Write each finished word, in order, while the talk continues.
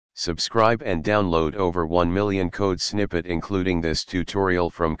Subscribe and download over 1 million code snippet including this tutorial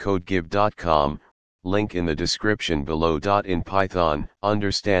from codegive.com, link in the description below. In Python,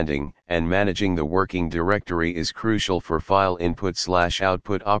 understanding and managing the working directory is crucial for file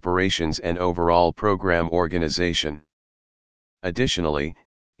input/output operations and overall program organization. Additionally,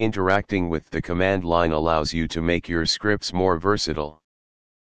 interacting with the command line allows you to make your scripts more versatile.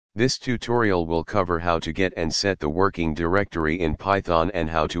 This tutorial will cover how to get and set the working directory in Python and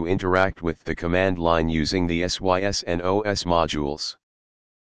how to interact with the command line using the sys and os modules.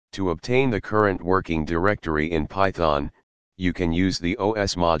 To obtain the current working directory in Python, you can use the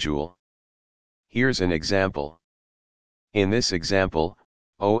os module. Here's an example. In this example,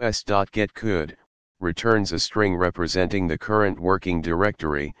 os.getcwd returns a string representing the current working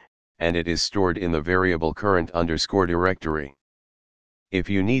directory, and it is stored in the variable current_directory. If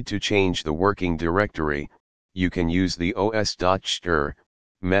you need to change the working directory, you can use the os.chdir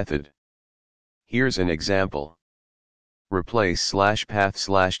method. Here's an example. Replace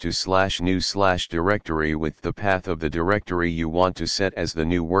 /path/to/new/directory with the path of the directory you want to set as the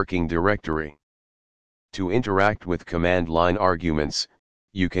new working directory. To interact with command line arguments,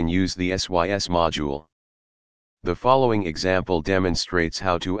 you can use the sys module. The following example demonstrates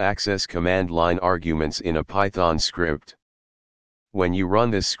how to access command line arguments in a Python script. When you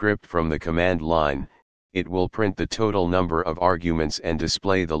run this script from the command line, it will print the total number of arguments and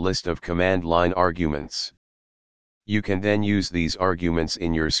display the list of command line arguments. You can then use these arguments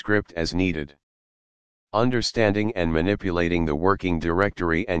in your script as needed. Understanding and manipulating the working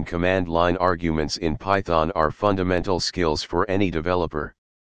directory and command line arguments in Python are fundamental skills for any developer.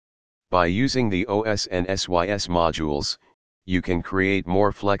 By using the os and sys modules, you can create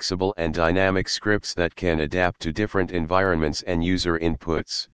more flexible and dynamic scripts that can adapt to different environments and user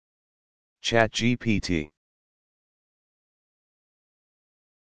inputs. ChatGPT